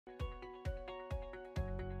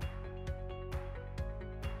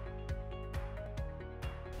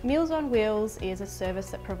Meals on Wheels is a service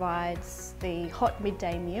that provides the hot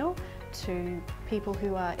midday meal to people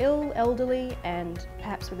who are ill, elderly and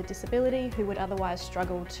perhaps with a disability who would otherwise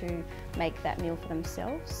struggle to make that meal for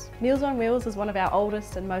themselves. Meals on Wheels is one of our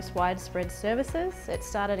oldest and most widespread services. It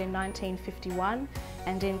started in 1951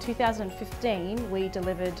 and in 2015 we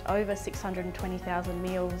delivered over 620,000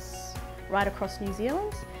 meals right across New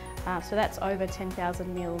Zealand. So that's over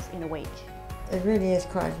 10,000 meals in a week. It really is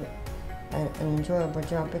quite an enjoyable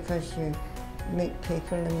job because you meet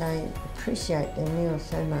people and they appreciate their meals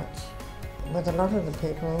so much. With a lot of the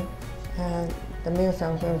people, the Meals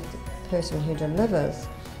on Wheels, the person who delivers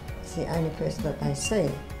is the only person that they see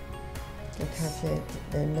because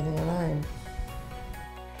they're living alone.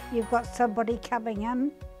 You've got somebody coming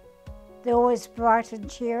in, they're always bright and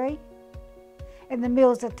cheery, and the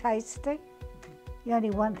meals are tasty. The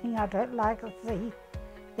only one thing I don't like is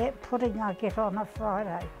that pudding I get on a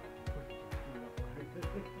Friday.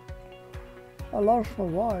 I lost my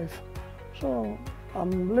wife, so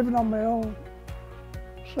I'm living on my own.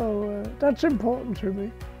 So that's important to me,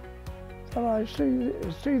 that I see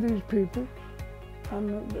these people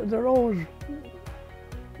and they're always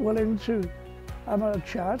willing to have a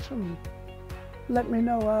chat and let me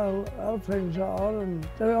know how things are, and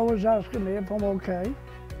they're always asking me if I'm okay.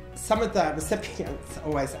 Some of the recipients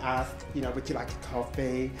always ask, you know, would you like a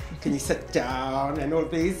coffee? Can you sit down? And all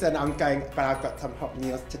these, and I'm going, but I've got some hot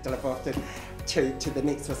meals to deliver to the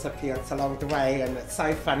next recipients along the way, and it's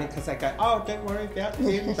so funny because they go, oh, don't worry about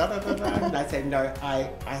them, da, da, da, da. And I say, no, I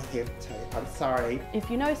have to, I'm sorry.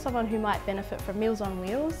 If you know someone who might benefit from Meals on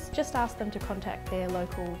Wheels, just ask them to contact their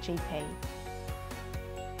local GP.